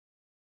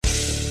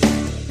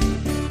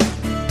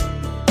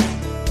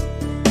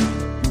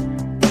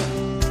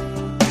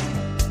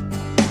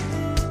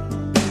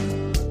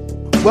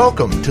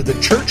Welcome to the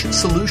Church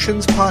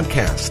Solutions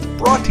Podcast,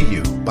 brought to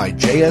you by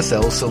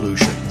JSL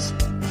Solutions.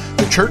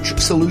 The Church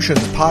Solutions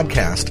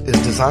Podcast is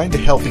designed to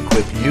help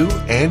equip you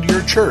and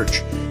your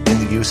church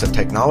in the use of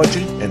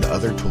technology and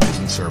other tools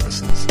and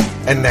services.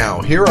 And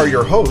now, here are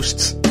your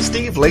hosts,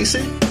 Steve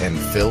Lacey and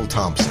Phil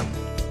Thompson.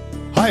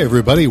 Hi,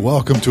 everybody.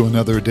 Welcome to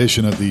another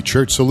edition of the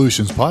Church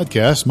Solutions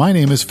Podcast. My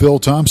name is Phil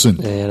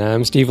Thompson. And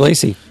I'm Steve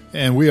Lacey.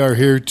 And we are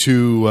here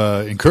to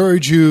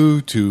encourage you,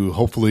 to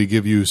hopefully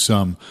give you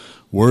some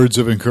words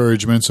of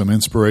encouragement, some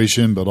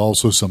inspiration, but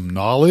also some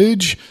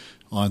knowledge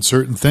on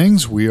certain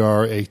things. We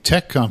are a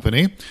tech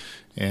company,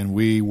 and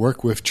we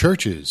work with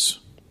churches.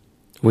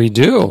 We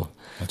do.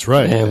 That's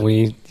right. And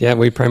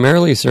we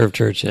primarily serve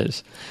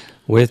churches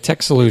with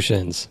tech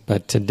solutions.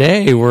 But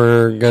today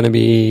we're going to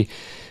be,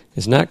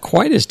 it's not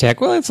quite as tech.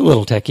 Well, it's a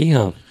little techy,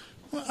 huh?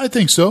 I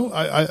think so.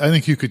 I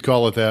think you could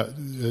call it that.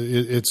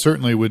 It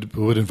certainly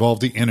would involve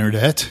the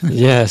internet.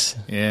 Yes.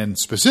 And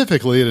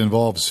specifically, it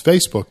involves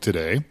Facebook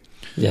today.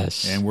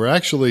 Yes. And we're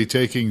actually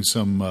taking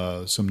some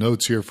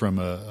notes here from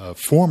a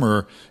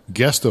former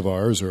guest of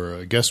ours, or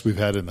a guest we've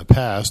had in the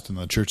past in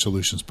the Church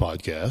Solutions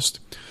Podcast.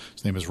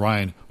 His name is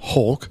Ryan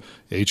Holck,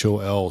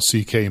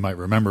 Holck. You might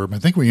remember him. I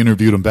think we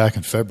interviewed him back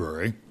in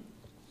February.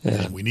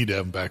 Yeah. And we need to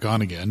have him back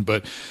on again.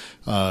 But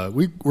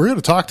we're going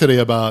to talk today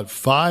about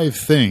 5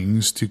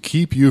 things to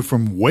keep you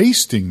from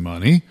wasting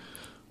money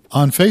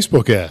on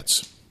Facebook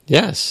ads.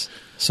 Yes.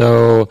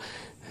 So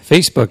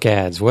Facebook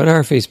ads. What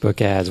are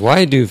Facebook ads?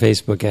 Why do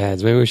Facebook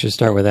ads? Maybe we should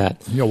start with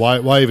that. Yeah,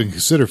 why even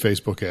consider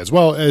Facebook ads?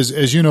 Well,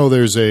 as you know,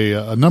 there's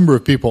a number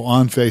of people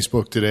on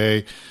Facebook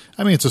today.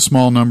 I mean, it's a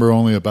small number,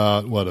 only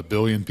about, 1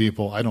 billion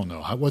people? I don't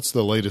know. What's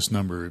the latest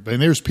number? And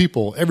there's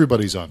people,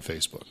 everybody's on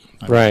Facebook.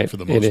 Right, for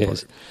the most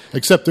part.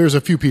 Except there's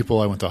a few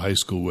people I went to high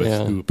school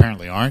with who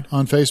apparently aren't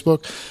on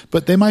Facebook,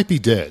 but they might be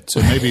dead.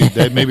 So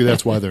maybe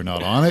that's why they're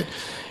not on it.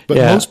 But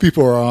most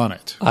people are on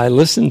it. I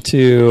listened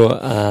to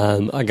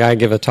a guy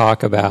give a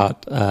talk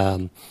about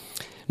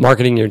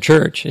marketing your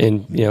church.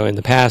 And, in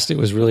the past, it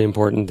was really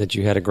important that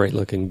you had a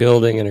great-looking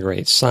building and a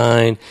great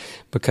sign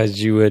because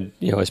you would,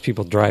 as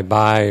people drive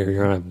by or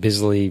you're on a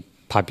busily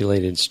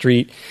populated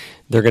street,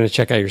 they're going to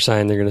check out your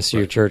sign, they're going to see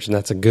your church, and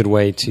that's a good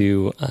way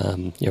to,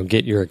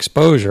 get your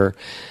exposure.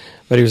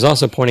 But he was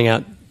also pointing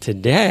out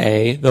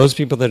today, those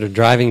people that are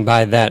driving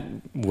by that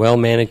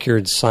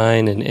well-manicured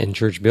sign and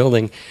church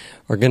building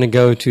are going to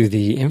go to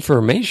the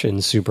information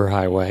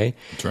superhighway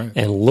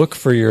and look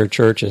for your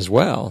church as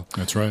well.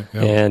 That's right.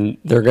 Yeah. And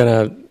they're going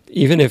to,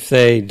 even if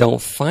they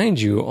don't find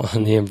you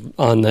on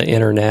the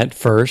internet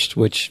first,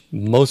 which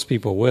most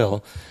people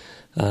will,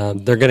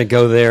 they're going to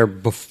go there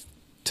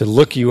to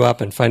look you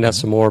up and find out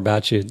some more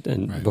about you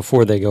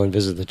before they go and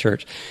visit the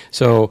church.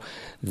 So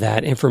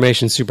that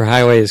information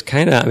superhighway is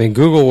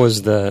Google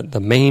was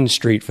the main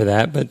street for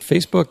that, but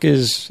Facebook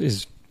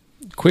is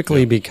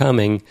quickly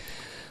becoming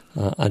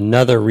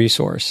another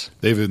resource.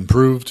 They've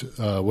improved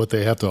what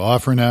they have to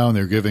offer now, and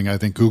they're giving, I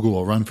think, Google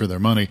a run for their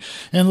money.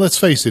 And let's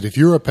face it, if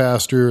you're a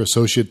pastor,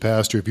 associate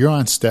pastor, if you're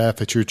on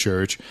staff at your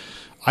church,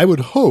 I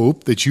would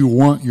hope that you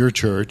want your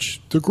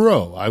church to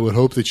grow. I would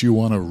hope that you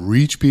want to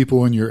reach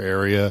people in your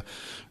area,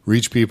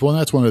 and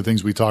that's one of the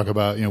things we talk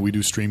about. We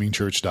do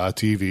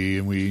streamingchurch.tv,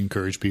 and we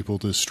encourage people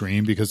to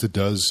stream because it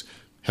does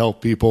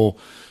help people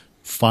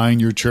find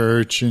your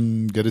church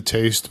and get a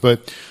taste.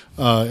 But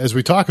as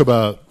we talk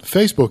about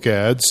Facebook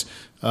ads,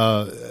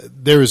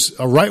 there's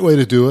a right way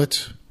to do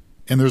it,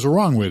 and there's a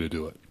wrong way to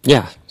do it.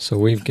 Yeah, so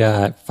we've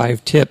got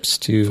 5 tips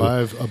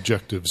 5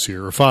 objectives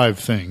here, or 5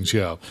 things,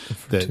 that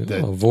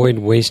avoid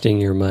wasting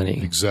your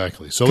money.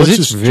 Exactly. So because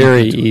it's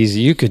very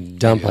easy. You could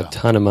dump a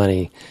ton of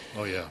money.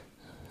 Oh, yeah.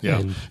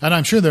 Yeah. And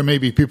I'm sure there may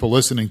be people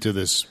listening to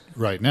this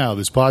right now,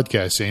 this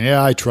podcast, saying,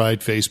 I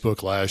tried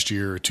Facebook last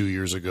year or 2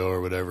 years ago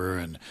or whatever,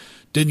 and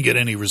didn't get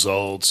any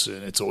results,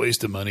 and it's a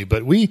waste of money.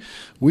 But we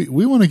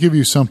want to give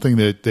you something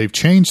that they've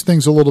changed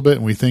things a little bit,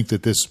 and we think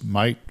that this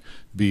might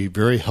be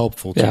very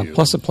helpful to you.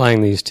 Plus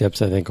applying these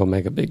tips, I think, will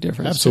make a big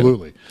difference.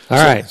 Absolutely. All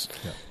right.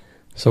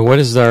 So what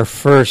is our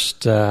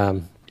first...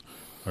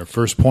 Our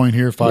first point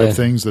here, 5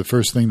 things. The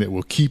first thing that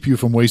will keep you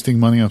from wasting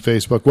money on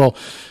Facebook. Well,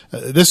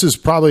 this is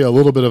probably a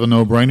little bit of a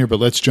no-brainer, but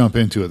let's jump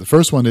into it. The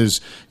first one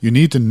is you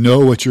need to know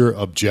what your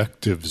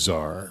objectives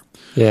are.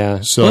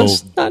 Yeah, so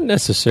it's not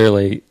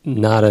necessarily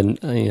not a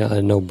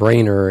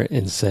no-brainer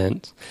in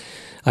sense.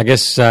 I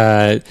guess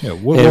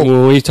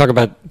when we talk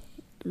about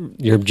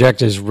your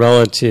objectives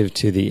relative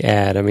to the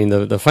ad, I mean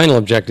the final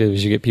objective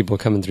is you get people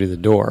coming through the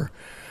door.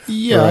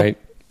 Yeah, right?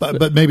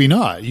 But maybe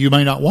not. You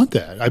might not want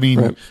that. I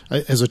mean,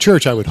 as a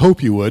church, I would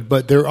hope you would,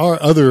 but there are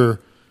other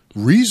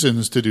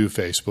reasons to do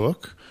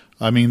Facebook.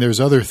 I mean, there's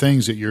other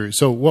things that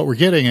so what we're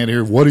getting at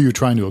here, what are you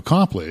trying to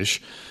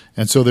accomplish?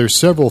 And so there's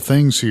several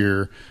things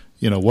here.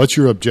 What's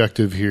your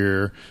objective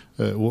here?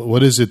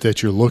 What is it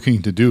that you're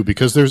looking to do?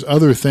 Because there's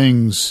other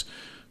things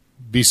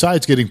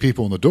besides getting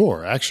people in the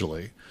door,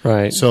 actually.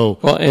 Right. So,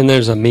 and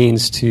there's a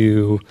means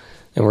to,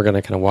 and we're going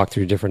to kind of walk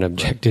through different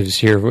objectives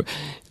here.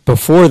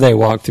 before they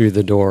walk through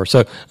the door.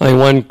 So, I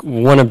mean,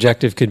 one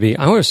objective could be,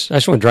 I just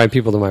want to drive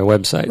people to my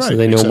website so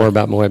they know more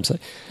about my website.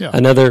 Yeah.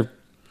 Another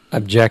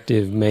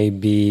objective may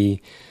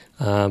be,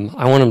 I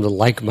want them to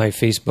like my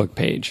Facebook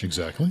page.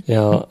 Exactly. You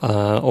know,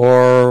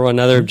 or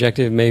another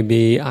objective may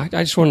be, I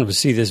just want them to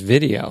see this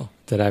video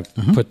that I've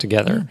put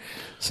together,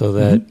 so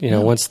that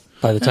once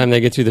by the time they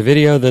get through the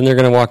video, then they're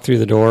going to walk through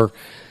the door,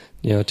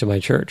 to my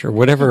church or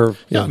whatever.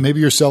 Yeah, maybe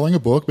you're selling a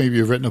book. Maybe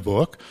you've written a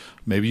book.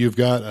 Maybe you've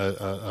got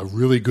a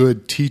really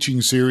good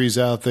teaching series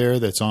out there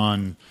that's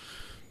on,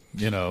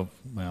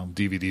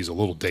 DVD's a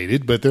little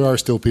dated, but there are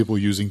still people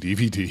using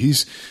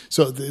DVDs.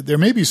 So there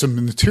may be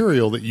some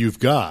material that you've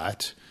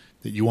got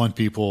that you want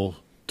people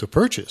to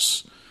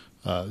purchase.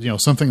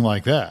 Something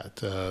like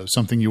that,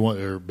 something you want,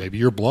 or maybe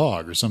your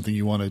blog or something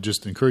you want to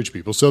just encourage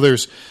people. So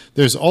there's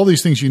all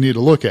these things you need to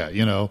look at,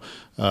 and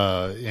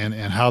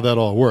how that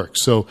all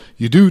works. So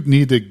you do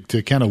need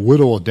to kind of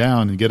whittle it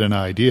down and get an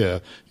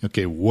idea.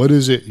 Okay, what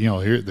is it?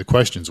 Here the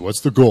questions.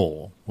 What's the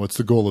goal? What's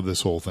the goal of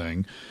this whole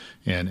thing?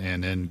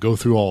 And then go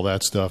through all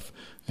that stuff,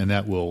 and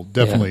that will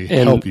definitely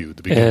help you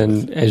to begin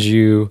with. And as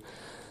you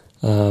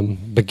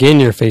begin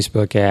your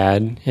Facebook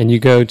ad, and you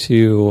go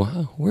to,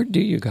 where do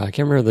you go? I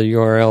can't remember the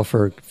URL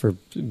for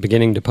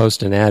beginning to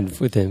post an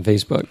ad within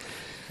Facebook.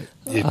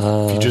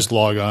 If you just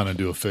log on and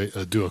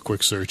do a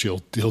quick search, he'll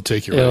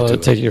take you right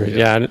to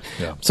it.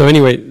 Yeah. So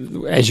anyway,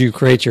 as you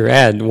create your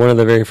ad, one of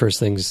the very first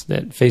things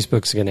that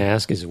Facebook's going to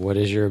ask is, what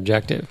is your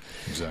objective?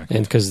 Exactly.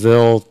 And because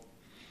they'll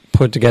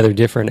put together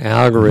different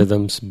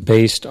algorithms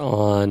based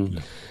on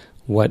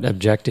what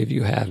objective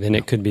you have. And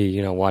it could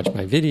be, watch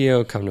my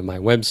video, come to my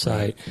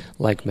website,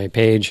 like my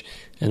page,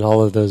 and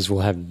all of those will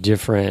have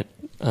different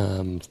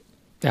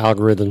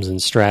algorithms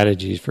and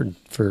strategies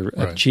for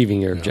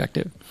achieving your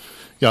objective.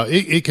 Yeah,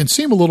 it can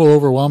seem a little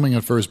overwhelming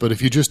at first, but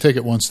if you just take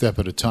it one step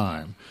at a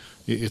time,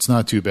 it's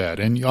not too bad.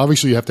 And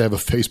obviously you have to have a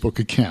Facebook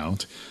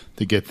account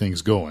to get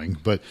things going,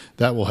 but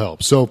that will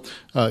help. So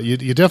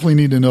you definitely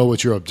need to know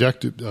what your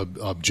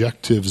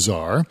objectives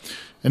are.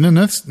 And then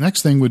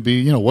next thing would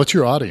be, what's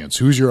your audience?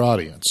 Who's your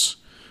audience?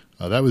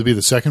 That would be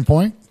the second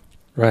point.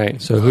 Right.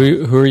 So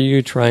who are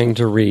you trying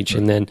to reach? Right.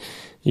 And then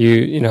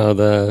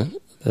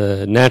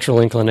the natural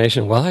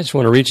inclination, well, I just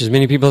want to reach as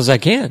many people as I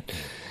can.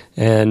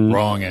 And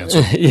wrong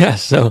answer. Yeah.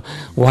 So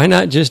why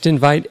not just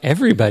invite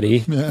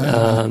everybody?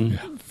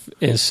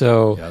 And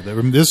so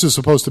this is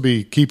supposed to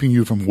be keeping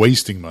you from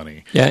wasting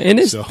money. Yeah. And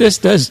this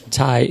does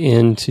tie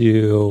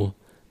into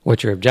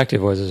what your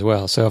objective was as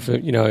well. So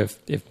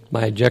if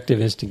my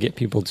objective is to get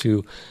people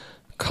to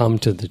come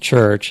to the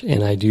church,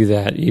 and I do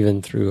that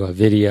even through a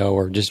video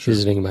or just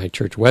visiting my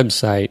church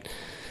website,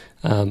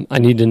 I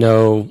need to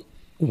know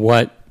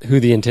who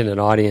the intended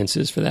audience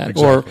is for that.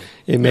 Exactly. Or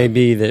it may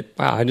be that,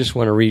 wow, I just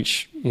want to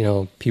reach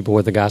people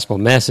with the gospel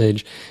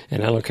message,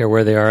 and I don't care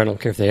where they are. I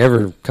don't care if they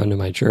ever come to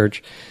my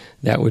church.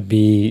 That would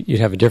be, you'd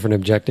have a different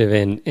objective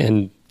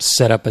and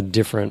set up a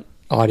different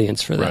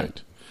audience for that.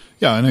 Right.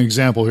 Yeah, an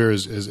example here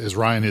is, as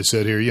Ryan has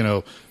said here,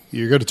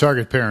 you're going to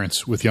target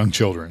parents with young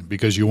children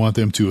because you want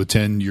them to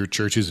attend your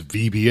church's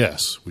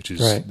VBS, which is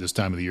this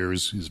time of the year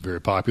is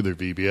very popular,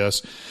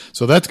 VBS.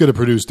 So that's going to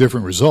produce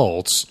different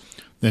results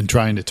than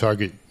trying to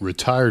target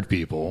retired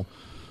people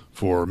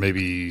for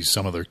maybe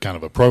some other kind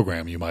of a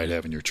program you might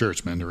have in your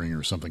church, mentoring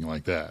or something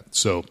like that.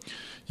 So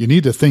you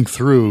need to think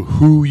through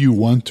who you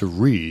want to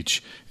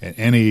reach and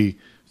any,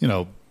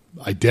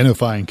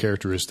 identifying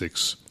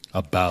characteristics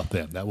about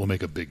them. That will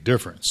make a big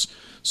difference.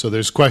 So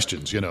there's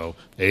questions,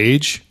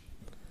 age,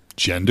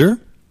 gender,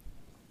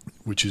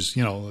 which is,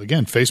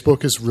 again,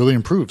 Facebook has really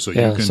improved. So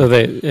you can, so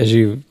as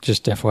you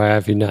just FYI,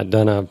 if you've not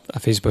done a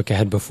Facebook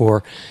ad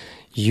before,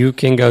 you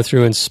can go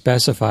through and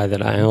specify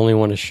that I only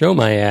want to show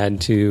my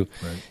ad to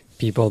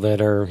people that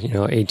are,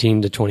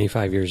 18 to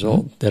 25 years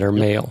old, that are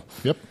male.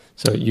 Yep.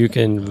 So you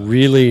can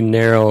really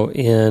narrow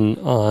in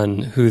on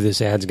who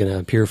this ad's going to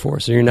appear for.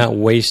 So you're not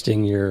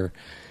wasting your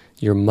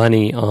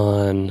money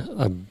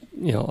on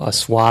a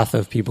swath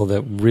of people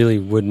that really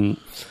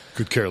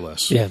could care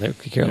less. Yeah, that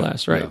could care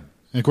less, right? Yeah.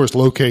 And of course,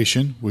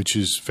 location, which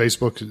is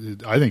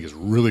Facebook, I think is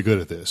really good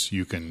at this.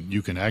 You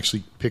can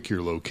actually pick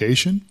your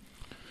location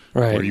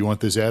where you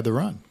want this ad to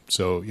run.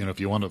 So if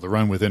you want it to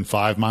run within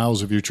 5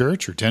 miles of your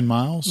church or 10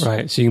 miles,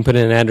 right? So you can put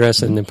in an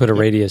address and then put a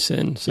radius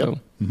in. So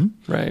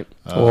right,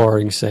 or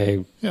you can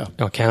say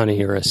a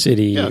county or a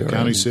city, or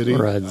county, city,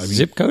 or a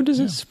zip code. Does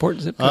it support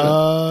zip code?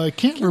 I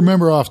can't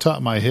remember off the top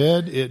of my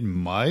head. It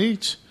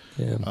might.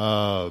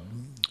 Yeah.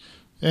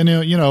 And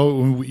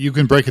you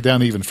can break it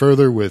down even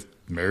further with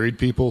married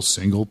people,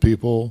 single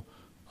people.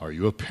 Are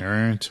you a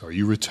parent? Are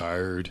you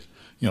retired?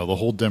 The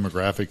whole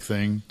demographic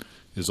thing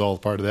is all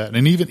part of that,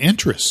 and even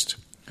interest.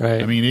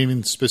 Right. I mean,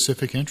 even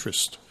specific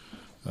interest.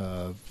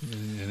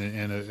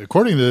 And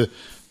according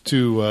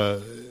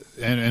to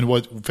and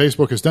what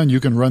Facebook has done, you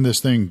can run this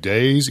thing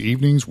days,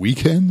 evenings,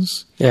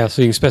 weekends. Yeah,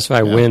 so you can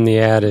specify when the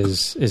ad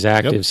is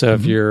active. Yep. So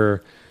if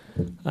you're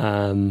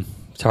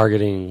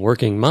targeting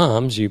working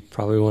moms, you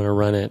probably want to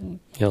run it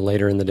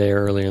later in the day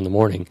or earlier in the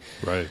morning.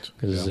 Right.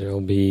 Because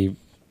there'll be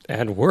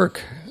at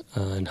work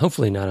and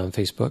hopefully not on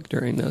Facebook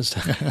during those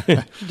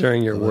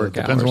during your work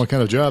hours. Depends on what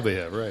kind of job they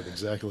have, right?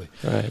 Exactly.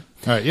 Right.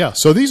 All right. Yeah.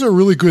 So these are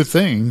really good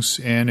things,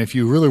 and if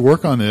you really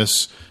work on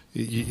this,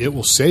 it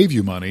will save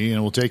you money, and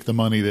it will take the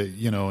money that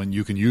and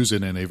you can use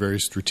it in a very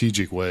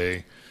strategic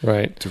way,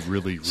 right, to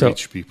really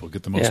reach people,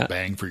 get the most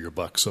bang for your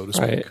buck, so to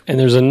speak. Right. And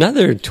there's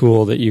another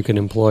tool that you can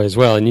employ as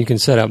well, and you can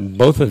set up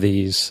both of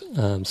these.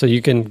 So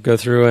you can go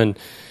through and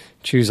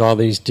choose all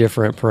these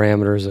different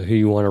parameters of who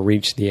you want to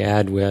reach the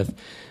ad with.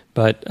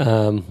 But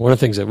one of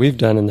the things that we've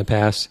done in the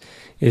past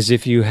is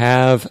if you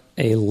have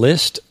a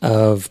list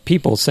of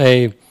people,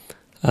 say,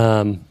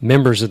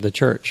 members of the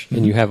church,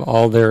 and you have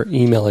all their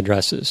email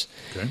addresses,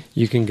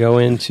 you can go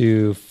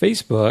into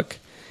Facebook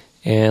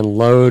and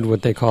load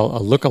what they call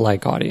a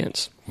lookalike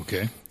audience.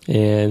 Okay.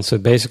 And so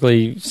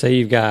basically, say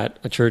you've got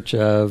a church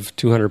of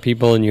 200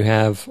 people and you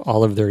have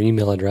all of their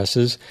email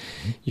addresses,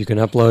 you can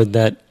upload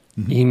that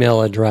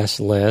email address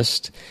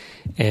list.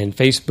 And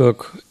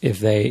Facebook, if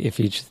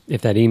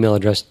that email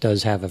address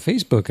does have a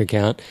Facebook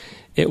account,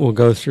 it will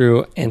go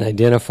through and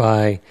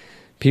identify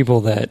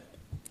people that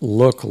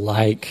look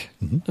like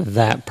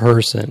that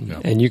person.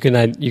 Yeah. And you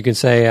can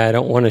say, I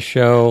don't want to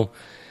show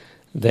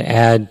the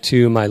ad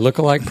to my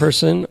lookalike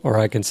person, or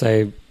I can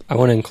say I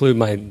want to include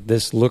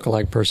this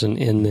lookalike person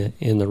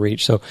in the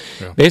reach. So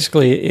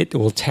basically, it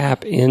will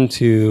tap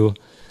into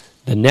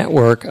the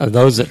network of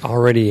those that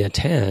already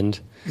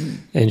attend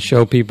and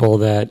show people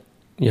that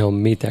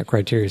meet that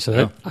criteria.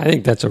 So I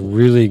think that's a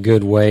really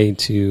good way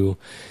to.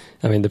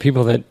 I mean, the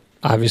people that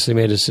obviously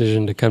made a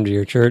decision to come to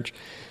your church,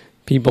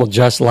 people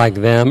just like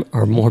them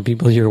are more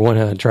people you want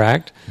to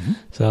attract.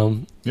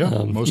 So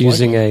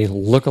using a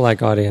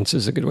lookalike audience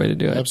is a good way to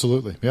do it.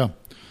 Absolutely, yeah.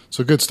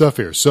 So good stuff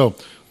here. So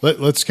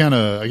let's kind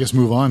of, I guess,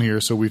 move on here.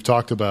 So we've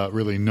talked about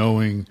really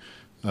knowing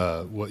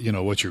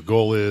what your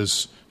goal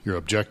is, your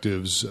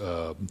objectives,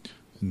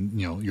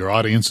 your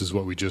audience is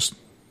what we just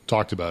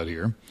talked about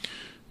here.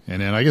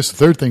 And then I guess the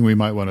third thing we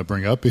might want to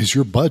bring up is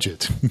your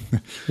budget.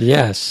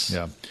 Yes.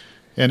 Yeah.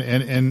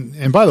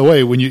 And by the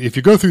way, if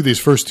you go through these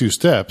first two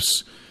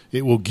steps,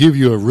 it will give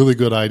you a really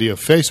good idea.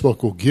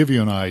 Facebook will give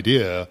you an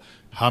idea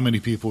how many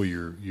people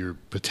you're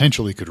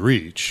potentially could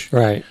reach.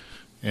 Right.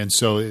 And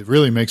so it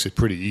really makes it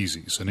pretty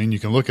easy. So then you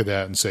can look at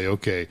that and say,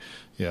 okay,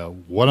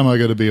 what am I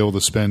going to be able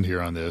to spend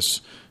here on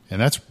this?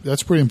 And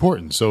that's pretty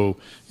important. So,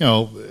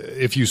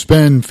 if you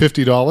spend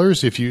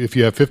 $50, if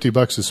you have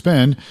 $50 to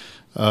spend,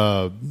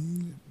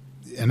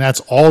 and that's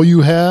all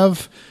you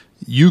have,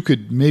 you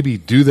could maybe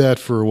do that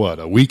for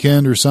a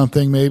weekend or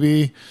something,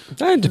 maybe.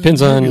 That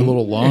depends on a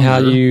little longer. How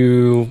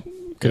you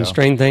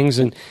constrain things,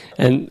 and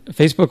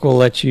Facebook will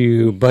let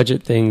you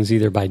budget things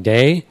either by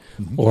day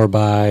or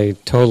by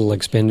total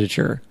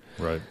expenditure.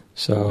 Right.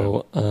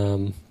 So,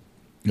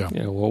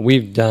 what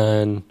we've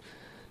done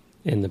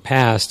in the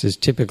past has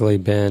typically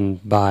been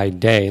by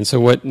day, and so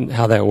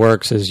how that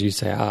works is you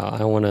say, I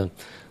don't want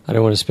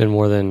to spend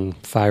more than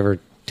 $5 or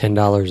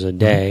 $10 a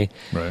day.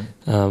 Right.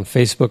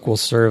 Facebook will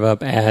serve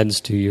up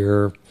ads to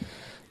your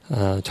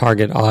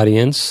target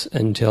audience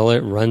until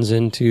it runs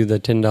into the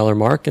 $10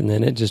 mark, and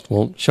then it just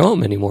won't show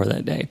them anymore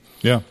that day.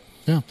 Yeah,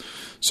 yeah.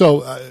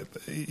 So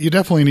you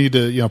definitely need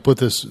to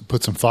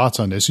put some thoughts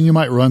on this, and you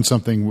might run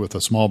something with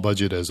a small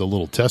budget as a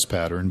little test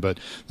pattern. But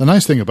the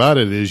nice thing about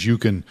it is you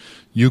can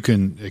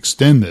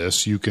extend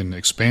this, you can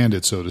expand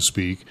it, so to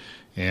speak.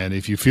 And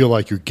if you feel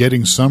like you're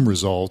getting some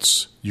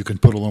results, you can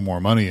put a little more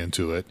money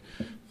into it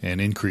and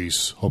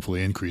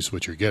hopefully increase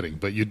what you're getting.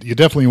 But you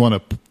definitely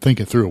want to think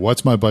it through.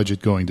 What's my budget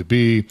going to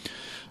be?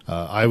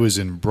 I was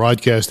in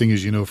broadcasting,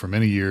 as you know, for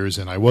many years,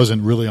 and I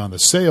wasn't really on the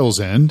sales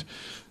end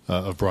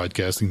of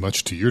broadcasting,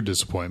 much to your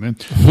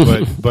disappointment.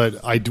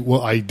 But I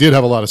did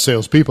have a lot of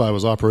salespeople. I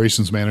was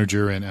operations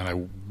manager, and I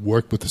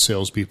worked with the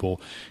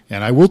salespeople.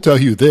 And I will tell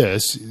you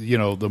this,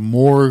 the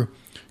more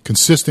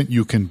consistent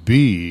you can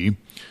be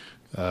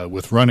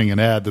with running an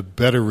ad, the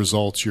better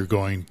results you're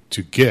going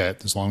to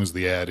get, as long as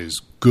the ad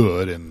is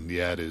good and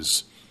the ad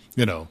is,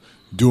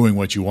 doing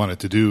what you want it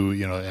to do.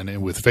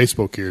 And with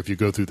Facebook here, if you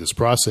go through this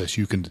process,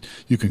 you can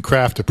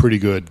craft a pretty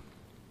good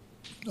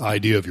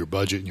idea of your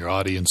budget and your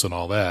audience and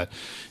all that.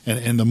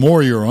 And the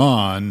more you're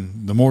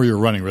on, the more you're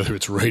running, whether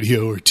it's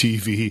radio or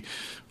TV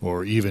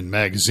or even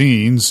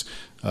magazines.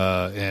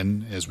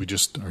 And as we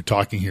just are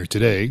talking here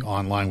today,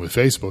 online with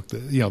Facebook,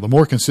 the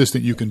more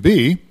consistent you can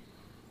be,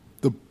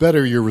 the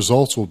better your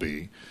results will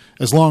be,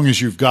 as long as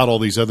you've got all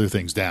these other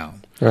things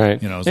down.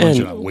 Right. As long as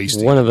you're not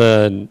wasting. One of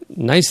the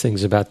nice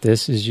things about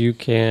this is you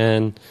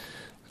can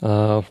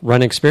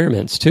run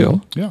experiments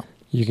too. Yeah.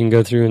 You can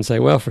go through and say,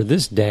 well, for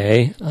this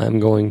day, I'm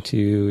going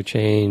to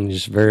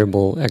change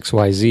variable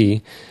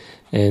XYZ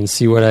and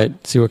see what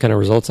kind of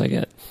results I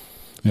get.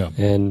 Yeah.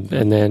 And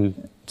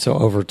then so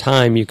over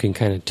time you can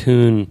kind of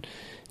tune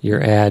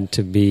your ad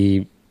to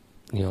be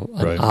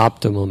an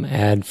optimum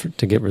ad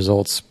to get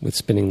results with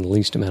spending the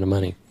least amount of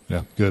money.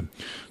 Yeah, good.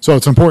 So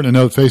it's important to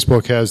note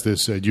Facebook has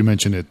this, you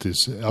mentioned it,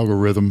 this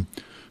algorithm,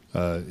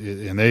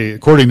 and they,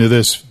 according to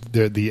this,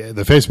 the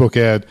Facebook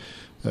ad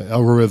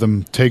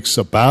algorithm takes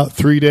about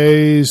 3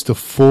 days to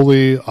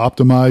fully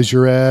optimize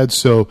your ads.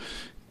 So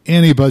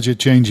any budget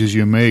changes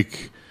you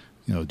make,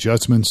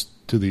 adjustments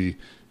to the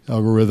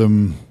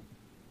algorithm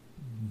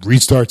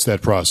restarts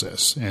that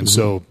process. And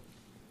so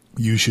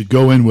you should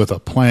go in with a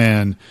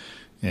plan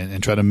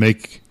and try to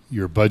make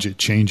your budget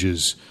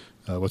changes,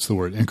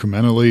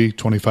 incrementally,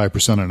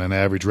 25% on an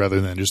average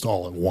rather than just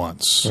all at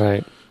once.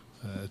 Right.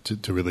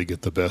 To really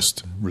get the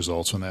best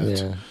results from that.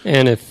 Yeah.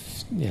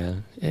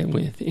 And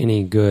with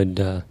any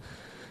good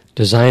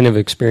design of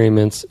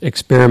experiments,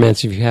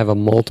 if you have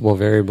multiple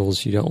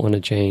variables, you don't want to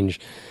change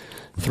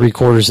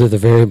 3/4 of the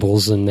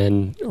variables and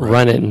then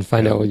run it and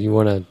find out what you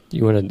want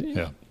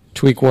to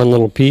tweak one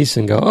little piece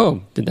and go,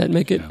 oh, did that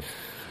make it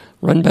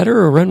run better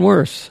or run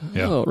worse?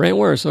 Yeah. Oh, it ran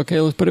worse.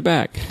 Okay, let's put it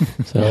back.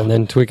 And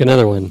then tweak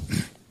another one.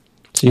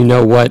 So you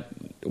know what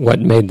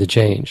made the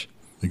change.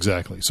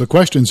 Exactly. So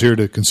questions here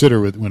to consider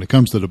when it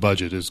comes to the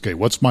budget is, okay,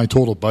 what's my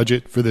total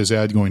budget for this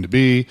ad going to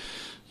be?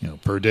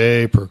 Per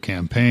day, per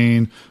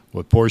campaign.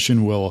 What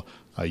portion will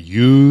I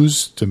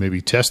use to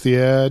maybe test the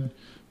ad?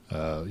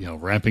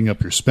 Ramping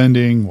up your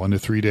spending 1 to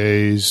 3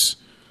 days,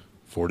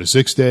 4 to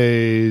 6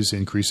 days,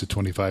 increase to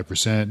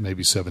 25%,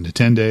 maybe 7 to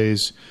 10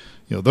 days.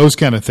 Those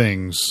kind of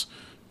things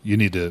you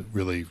need to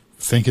really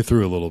think it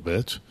through a little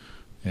bit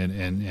and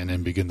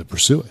then begin to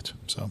pursue it.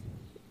 So,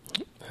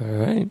 all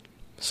right.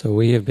 So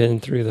we have been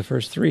through the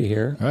first 3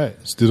 here. All right.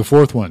 Let's do the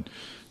fourth one.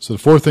 So the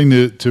fourth thing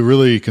to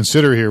really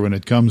consider here when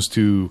it comes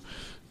to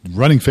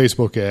running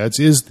Facebook ads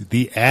is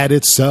the ad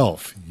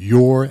itself,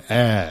 your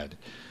ad.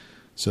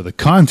 So the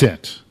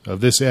content of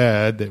this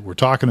ad that we're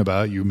talking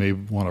about, you may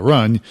want to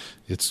run.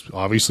 It's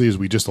obviously, as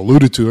we just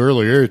alluded to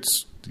earlier,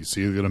 it's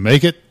either going to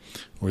make it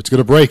or it's going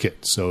to break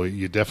it. So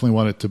you definitely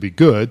want it to be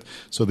good.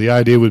 So the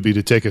idea would be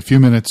to take a few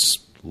minutes,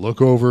 look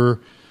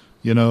over,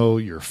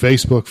 your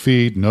Facebook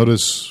feed,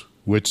 notice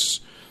which,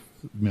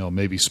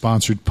 maybe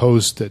sponsored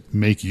posts that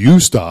make you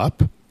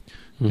stop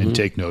and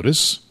take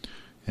notice,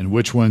 and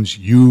which ones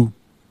you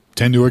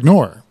tend to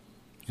ignore.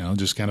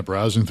 Just kind of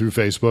browsing through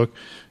Facebook.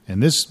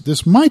 And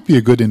this might be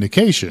a good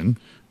indication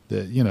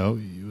that,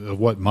 of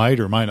what might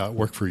or might not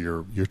work for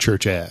your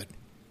church ad.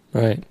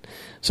 Right.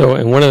 So,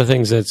 and one of the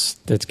things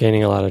that's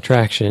gaining a lot of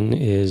traction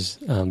is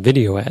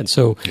video ads.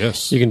 So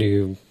yes, you can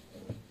do,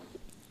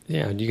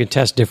 you can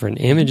test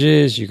different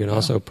images. You can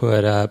also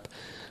put up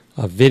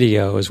a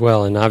video as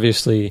well. And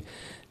obviously,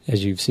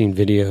 as you've seen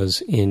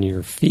videos in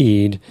your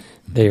feed,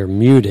 they are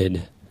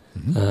muted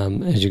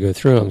as you go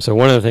through them. So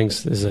one of the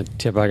things, this is a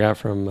tip I got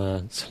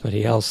from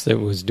somebody else that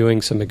was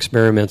doing some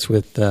experiments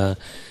with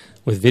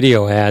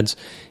video ads,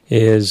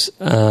 is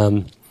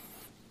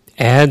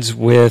ads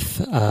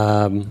with,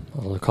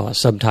 I'll call it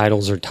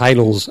subtitles or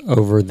titles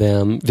over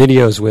them,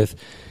 videos with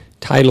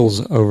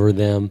titles over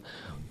them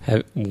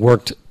have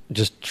worked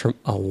just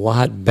a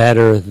lot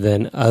better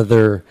than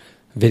other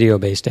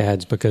video-based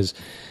ads, because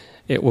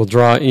it will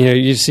draw,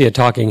 you see a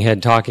talking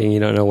head talking, you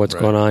don't know what's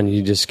going on,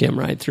 you just skim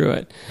right through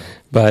it.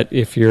 But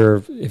if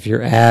your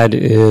ad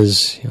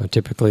is,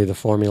 typically the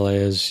formula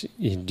is,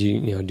 do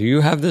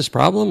you have this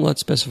problem?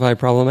 Let's specify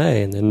problem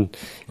A, and then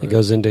it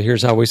goes into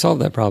here's how we solve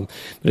that problem.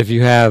 But if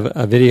you have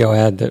a video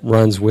ad that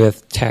runs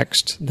with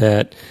text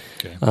that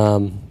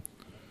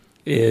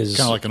is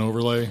kind of like an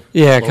overlay,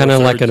 kind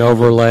of like an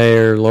overlay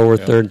or lower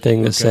third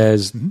thing that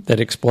says that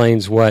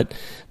explains what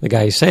the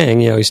guy's saying.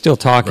 He's still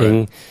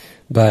talking,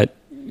 but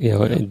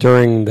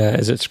during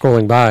as it's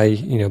scrolling by,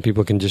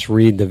 people can just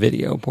read the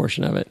video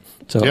portion of it.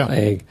 So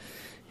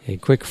a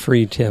quick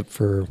free tip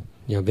for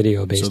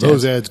video-based. So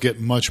those ads get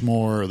much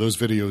more. Those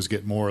videos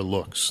get more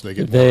looks. They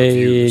get more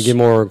views. Get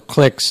more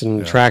clicks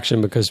and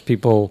traction because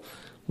people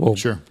will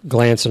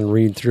glance and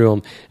read through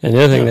them. And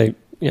the other thing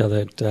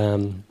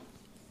that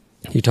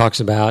he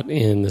talks about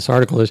in this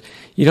article is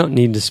you don't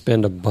need to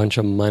spend a bunch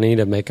of money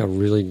to make a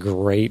really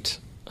great,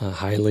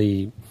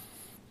 highly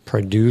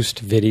produced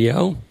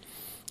video.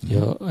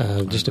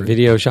 Just a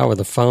video shot with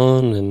a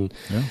phone and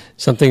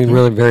something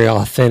really very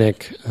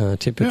authentic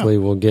typically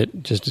will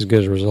get just as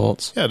good as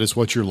results. Yeah, just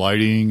watch your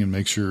lighting and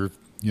make sure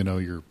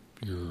your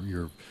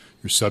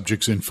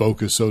subject's in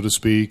focus, so to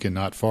speak, and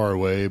not far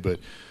away. But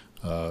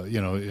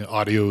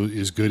audio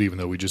is good, even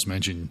though we just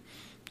mentioned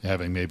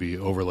having maybe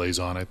overlays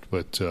on it.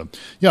 But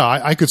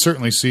I could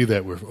certainly see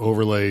that with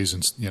overlays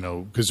and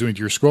because when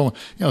you're scrolling,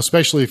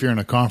 especially if you're in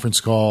a conference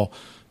call.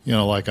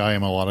 Like I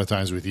am a lot of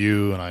times with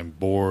you, and I'm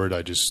bored.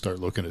 I just start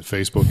looking at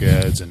Facebook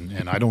ads,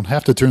 and I don't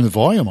have to turn the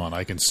volume on.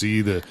 I can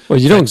see the. Well,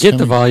 you don't get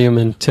the volume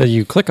until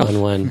you click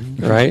on one,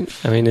 right?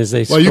 I mean, as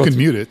they. Well, you can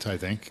mute it, I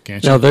think,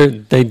 can't you? No,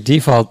 they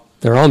default.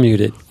 They're all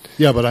muted.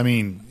 Yeah, but I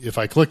mean, if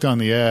I clicked on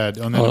the ad,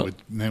 then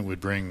it would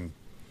bring.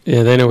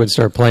 Yeah, then it would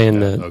start playing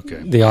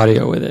the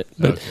audio with it.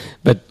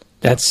 But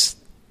that's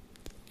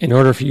in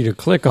order for you to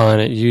click on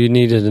it, you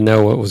needed to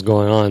know what was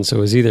going on. So it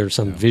was either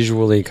some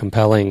visually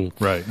compelling,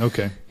 Right.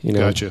 Okay. you know,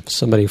 Gotcha.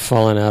 somebody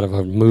falling out of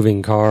a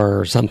moving car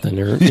or something,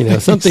 or you know,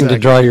 something Exactly. to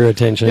draw your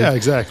attention. Yeah,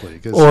 exactly.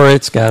 'Cause Or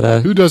it's got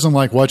a who doesn't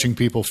like watching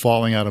people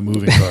falling out of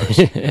moving cars?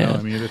 You know,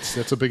 I mean,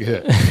 that's a big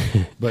hit.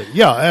 But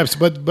yeah,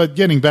 but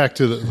getting back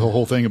to the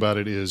whole thing about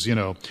it is, you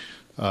know,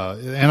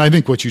 and I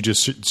think what you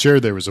just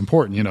shared there was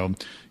important. You know,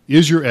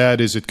 is your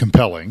ad, is it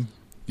compelling?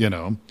 You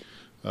know,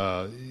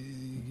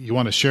 you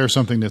want to share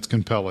something that's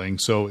compelling.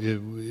 So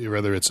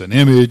whether it's an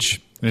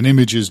image, and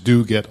images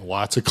do get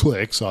lots of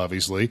clicks,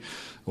 obviously,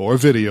 or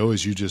video,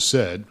 as you just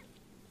said,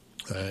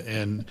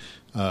 and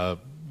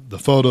the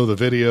photo, the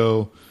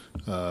video.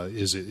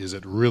 Is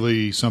it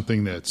really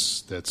something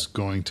that's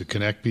going to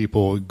connect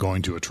people,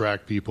 going to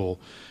attract people,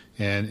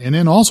 and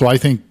then also I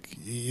think,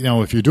 you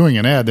know, if you're doing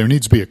an ad, there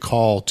needs to be a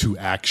call to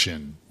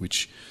action.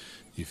 Which,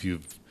 if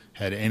you've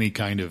had any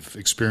kind of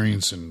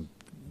experience in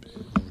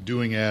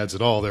doing ads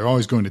at all, they're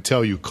always going to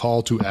tell you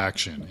call to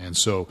action. And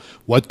so,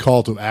 what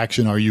call to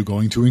action are you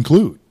going to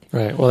include?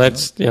 right. Well,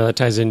 that's that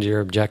ties into your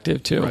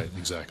objective too. Right,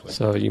 exactly.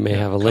 So you may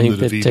have a Come link to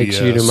that the takes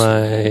you to VBS.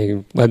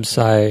 my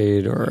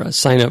website, or a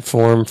sign up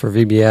form for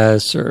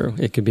VBS, or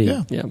it could be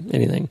Yeah.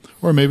 anything.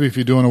 Or maybe if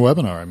you're doing a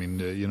webinar, I mean,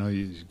 you know,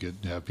 you could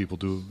have people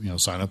do, you know,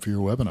 sign up for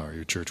your webinar,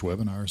 your church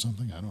webinar or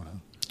something. I don't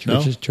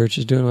know.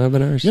 Churches doing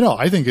webinars. You know,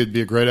 I think it'd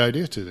be a great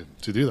idea to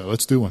do that.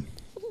 Let's do one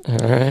All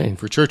right.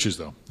 for churches,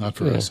 though, not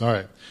for Yeah. us. All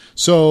right.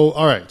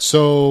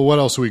 So what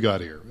else we got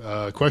here?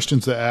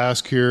 Questions to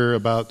ask here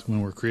about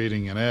when we're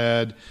creating an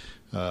ad.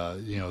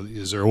 You know,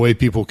 is there a way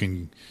people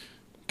can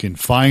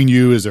find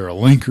you? Is there a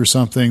link or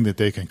something that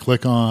they can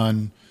click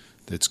on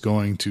that's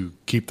going to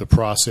keep the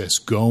process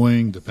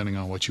going, depending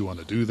on what you want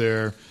to do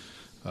there?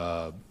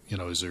 You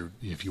know, is there,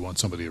 if you want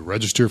somebody to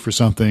register for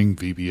something,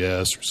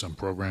 VBS or some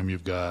program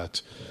you've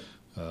got,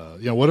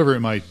 you know, whatever it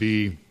might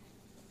be,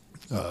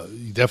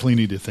 you definitely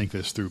need to think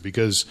this through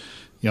because,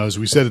 you know, as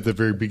we said at the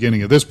very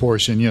beginning of this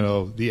portion, you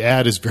know, the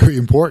ad is very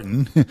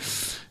important.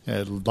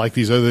 Like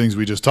these other things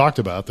we just talked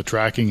about, the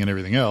tracking and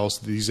everything else,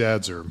 these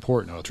ads are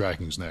important. Well,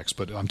 tracking's next,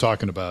 but I'm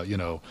talking about, you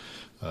know,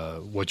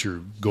 what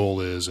your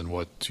goal is and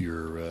what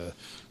you're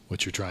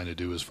trying to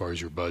do as far as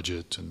your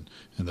budget and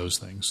those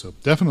things. So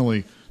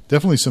definitely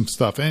some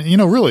stuff, and you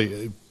know,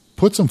 really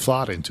put some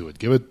thought into it.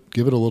 Give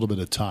it a little bit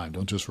of time.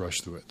 Don't just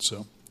rush through it.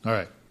 So, all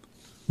right,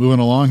 moving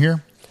along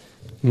here.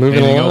 Moving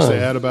Anything along. else to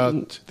add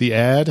about the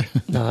ad?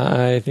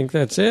 I think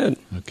that's it.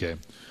 Okay.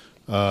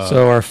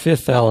 So our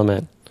fifth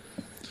element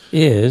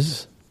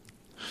is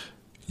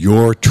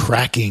Your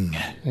tracking.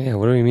 yeah.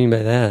 What do we mean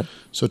by that?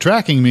 So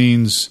tracking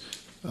means,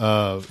 you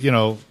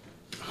know,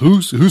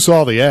 who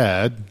saw the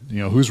ad, you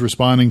know, who's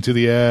responding to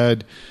the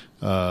ad,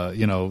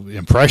 you know,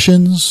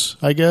 impressions,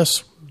 I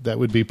guess that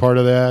would be part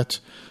of that.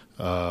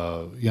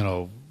 You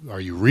know, are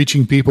you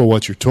reaching people?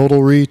 What's your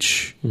total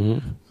reach?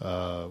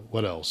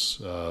 What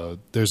else?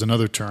 There's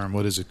another term.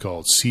 What is it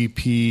called?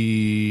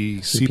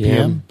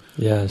 CPM?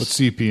 Yes. What's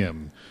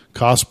CPM?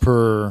 Cost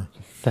per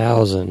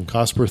thousand.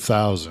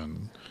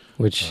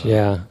 Which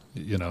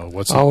You know,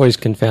 what's it? always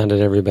confounded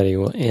everybody.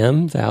 Well,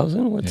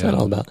 M,000. What's that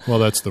all about? Well,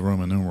 that's the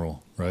Roman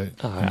numeral, right?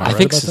 Am I right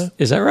think about that?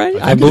 is that right?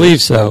 think I it believe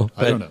is. so.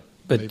 I don't know.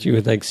 But Maybe. you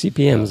would like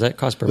CPM. Is that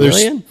cost per There's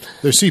million?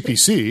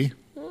 CPC,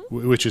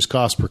 which is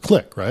cost per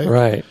click, right?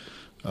 Right.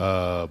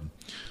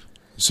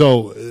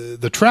 So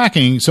the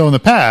tracking. So in the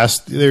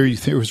past, there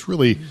was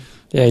really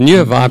Yeah, and you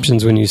have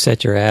options when you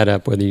set your ad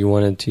up whether you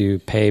wanted to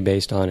pay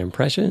based on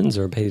impressions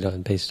or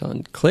based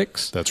on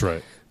clicks. that's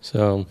right.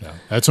 So Yeah,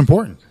 that's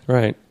important.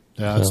 right.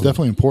 Yeah, it's So,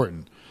 definitely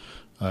important.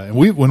 And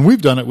when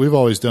we've done it, we've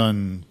always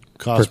done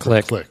cost Per per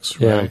click. clicks,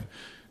 Yeah. right?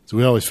 So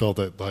we always felt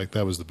that like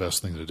that was the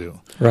best thing to do.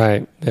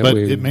 right. That But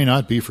we- it may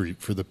not be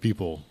for the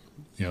people.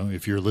 You know,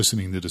 if you're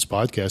listening to this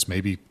podcast,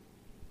 maybe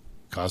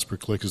cost per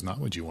click is not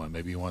what you want.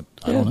 Maybe you want,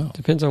 I don't know.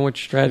 Depends on what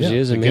your strategy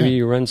Yeah, is, and again. maybe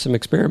you run some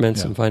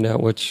experiments Yeah. and find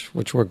out which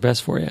work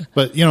best for you.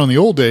 But you know, in the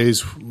old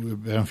days, I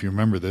don't know if you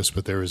remember this,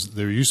 but there used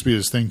to be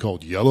this thing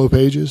called Yellow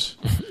Pages,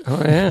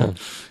 Oh yeah,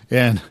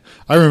 and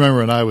I remember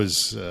when I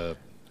was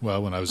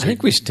when I was I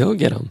think we still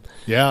get them.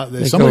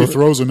 somebody go-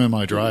 throws them in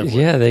my driveway.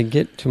 Yeah, they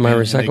get to my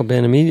And recycle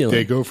bin They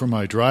immediately. go from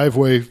my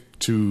driveway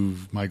to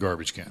my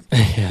garbage can.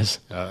 Yes.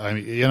 I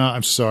mean, you know,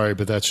 I'm sorry,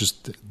 but that's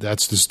just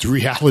the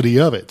reality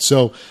of it.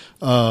 So,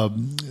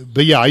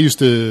 but yeah, I used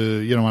to,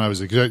 you know, when I was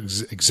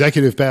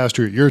executive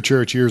pastor at your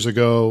church years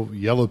ago,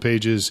 Yellow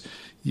Pages,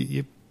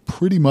 you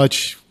pretty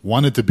much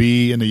wanted to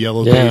be in the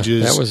Yellow Yeah,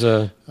 Pages. that was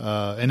a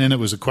And then it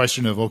was a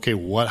question of, okay,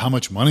 how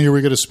much money are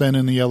we going to spend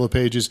in the Yellow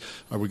Pages?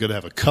 Are we going to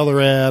have a color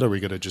ad? Are we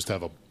going to just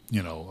have a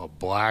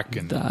black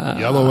and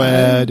yellow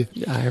ad?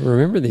 I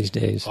remember these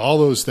days. All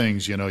those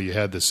things, you know, you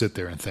had to sit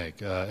there and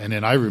think. And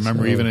then I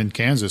remember even in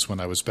Kansas, when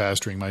I was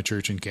pastoring my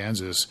church in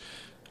Kansas,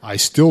 I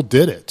still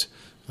did it.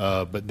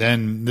 But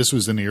then this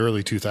was in the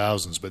early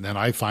 2000s. But then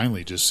I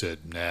finally just said,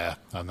 nah,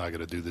 I'm not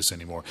going to do this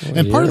anymore.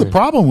 And part of the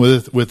problem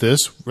with this,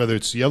 whether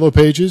it's Yellow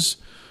Pages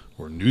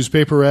or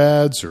newspaper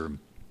ads or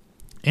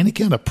any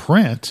kind of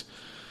print,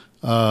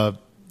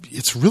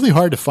 it's really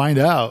hard to find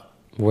out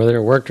Whether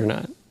it worked or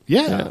not.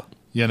 Yeah.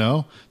 You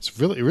know, it's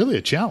really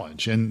a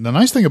challenge. And the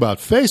nice thing about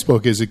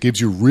Facebook is it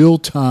gives you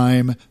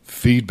real-time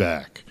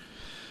feedback.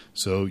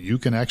 So you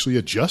can actually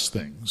adjust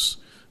things.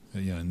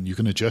 And you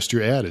can adjust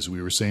your ad, as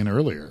we were saying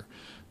earlier.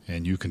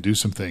 And you can do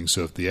some things.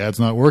 So if the ad's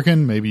not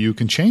working, maybe you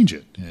can change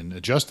it and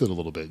adjust it a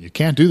little bit. You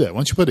can't do that.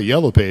 Once you put a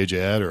Yellow Page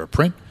ad or a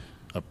print,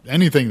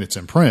 anything that's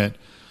in print,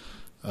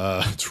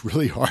 it's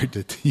really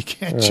hard you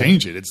can't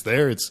change it. It's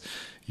there.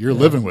 You're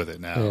living with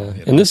it now. Yeah. You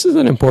know? And this is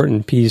an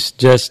important piece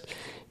just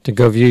to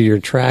go view your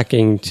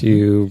tracking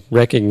to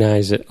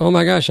recognize that, oh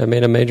my gosh, I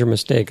made a major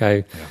mistake.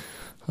 I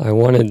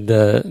wanted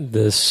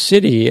the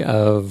city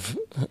of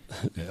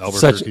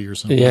Albuquerque or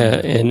something. Yeah,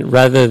 and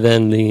rather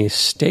than the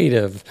state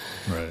of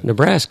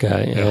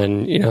Nebraska. Yeah.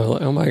 And,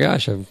 oh my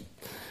gosh, I'm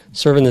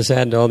serving this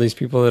ad to all these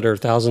people that are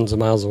thousands of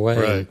miles away.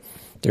 Right.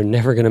 They're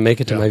never going to make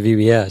it to my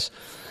VBS.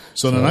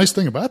 So the nice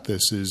thing about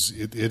this is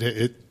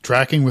it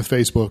tracking with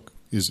Facebook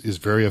is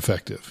very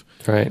effective.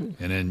 Right.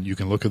 And then you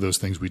can look at those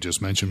things we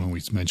just mentioned when we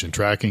mentioned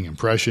tracking,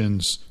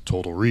 impressions,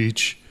 total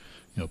reach,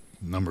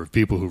 number of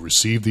people who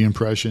received the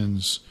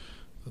impressions,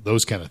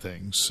 those kind of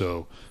things.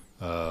 So,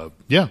 so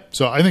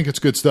I think it's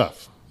good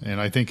stuff. And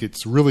I think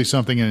it's really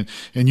something. And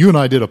you and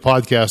I did a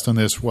podcast on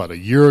this, a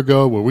year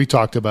ago, where we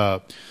talked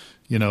about,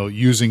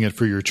 using it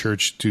for your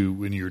church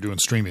when you're doing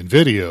streaming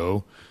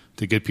video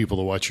to get people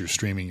to watch your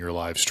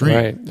live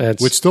stream,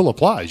 which still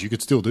applies. You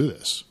could still do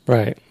this.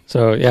 Right.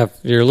 So, if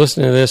you're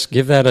listening to this,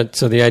 give that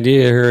so the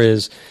idea here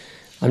is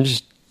I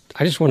just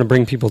want to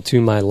bring people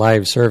to my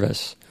live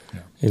service.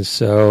 Yeah. And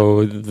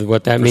so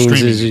what that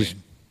means is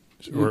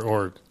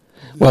to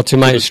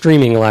my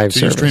streaming live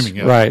service.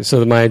 Right.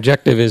 So my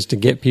objective is to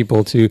get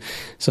people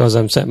so as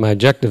I'm setting my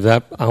objective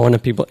up, I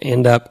want people to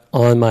end up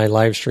on my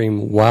live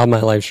stream while my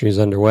live stream is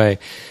underway.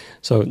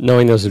 So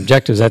knowing those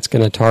objectives, that's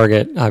going to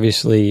target,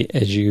 obviously,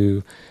 as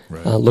you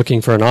looking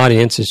for an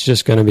audience, it's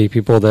just going to be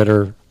people that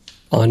are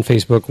on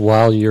Facebook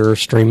while you're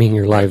streaming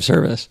your live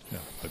service. Yeah,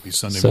 might be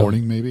Sunday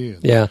morning maybe.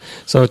 Yeah.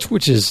 So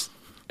which is,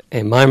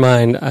 in my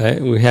mind,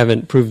 we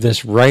haven't proved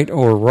this right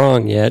or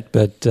wrong yet,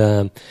 but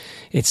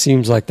it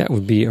seems like that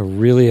would be a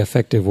really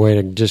effective way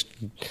to just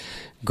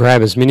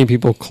grab as many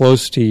people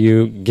close to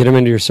you, get them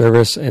into your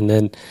service, and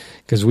then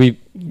because we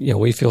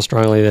feel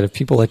strongly that if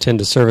people attend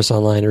a service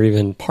online or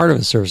even part of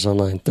a service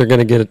online, they're going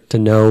to get to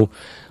know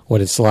what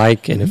it's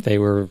like, and if they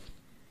were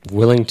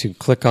willing to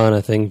click on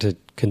a thing to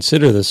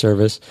consider the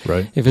service,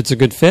 if it's a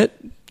good fit,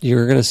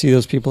 you're going to see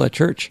those people at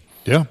church.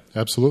 Yeah,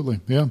 absolutely.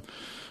 Yeah.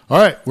 All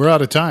right, we're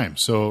out of time.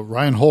 So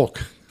Ryan Holk,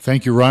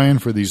 thank you, Ryan,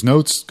 for these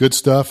notes. Good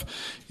stuff.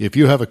 If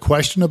you have a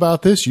question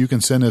about this, you can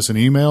send us an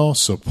email,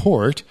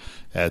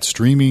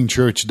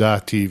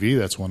 support@streamingchurch.tv.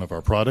 That's one of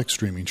our products,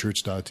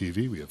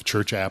 streamingchurch.tv. We have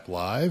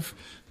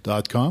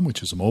churchapplive.com,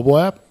 which is a mobile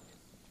app.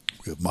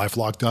 We have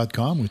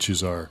myflock.com, which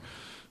is our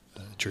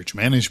church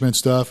management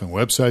stuff and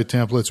website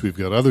templates. We've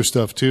got other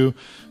stuff too.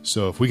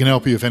 So if we can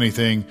help you, if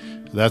anything,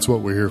 that's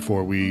what we're here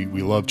for. We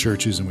love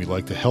churches and we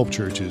like to help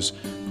churches.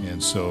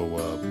 And so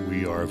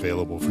we are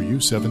available for you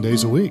 7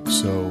 days a week.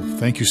 So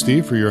thank you,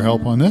 Steve, for your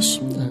help on this.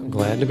 I'm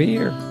glad to be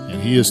here.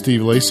 And he is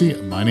Steve Lacey.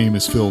 My name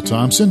is Phil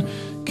Thompson.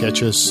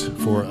 Catch us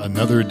for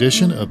another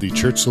edition of the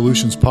Church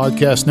Solutions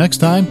Podcast next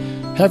time.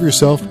 Have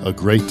yourself a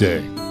great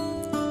day.